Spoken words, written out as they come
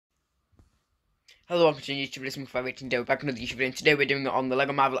Hello, welcome to YouTube. This is my rating day. We're back another YouTube video. And today we're doing it on the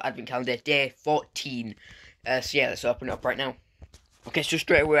Lego Marvel Advent Calendar, day 14. So yeah, let's open it up right now. Okay, so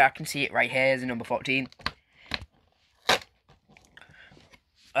straight away I can see it right here is the number 14.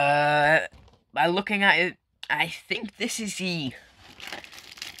 By looking at it, I think this is the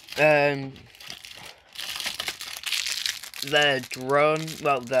drone,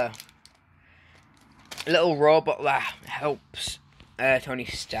 well, the little robot that helps Tony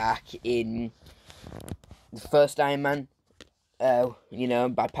Stark in the first Iron Man,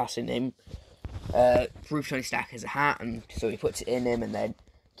 by passing him through Tony Stark as a hat, and so he puts it in him and then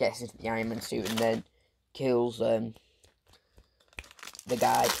gets into the Iron Man suit and then kills the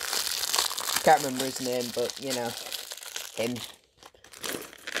guy. Can't remember his name, but him.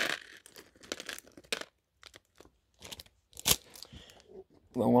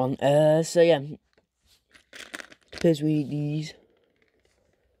 Wrong one. So yeah, because we need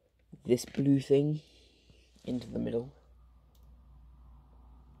this blue thing into the middle.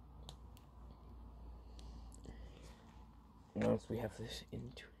 Once we have this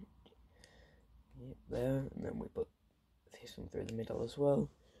into it, there, and then we put this one through the middle as well.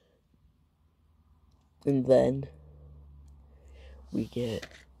 And then we get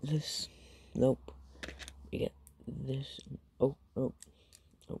this. Nope. We get this. Oh.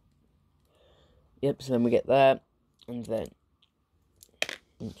 Yep, so then we get that. And then.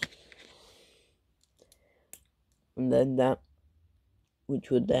 Oops. And then that.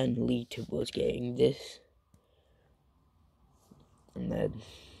 Which would then lead to us getting this. And then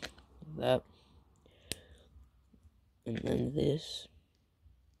that. And then this.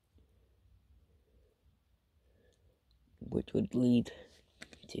 Which would lead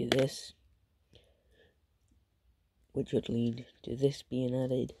to this, which would lead to this being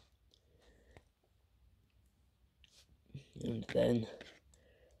added, and then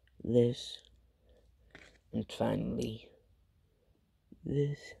this, and finally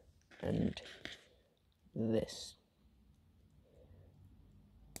this, and this.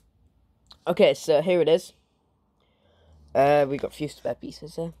 Okay, so here it is. We got a few spare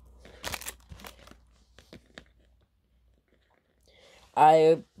pieces there.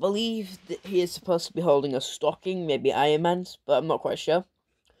 I believe that he is supposed to be holding a stocking, maybe Iron Man's, but I'm not quite sure.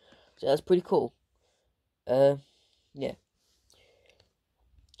 So that's pretty cool. Yeah.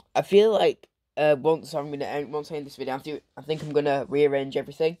 I feel like once I end this video, I think I'm gonna rearrange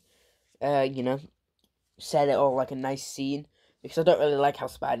everything. Set it all like a nice scene, because I don't really like how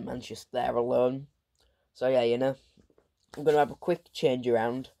Spider-Man's just there alone. So yeah, I'm gonna have a quick change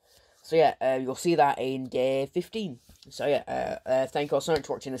around. So yeah, you'll see that in day 15. So yeah, thank you all so much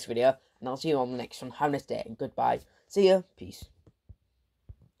for watching this video, and I'll see you on the next one. Have a nice day, and goodbye. See ya. Peace.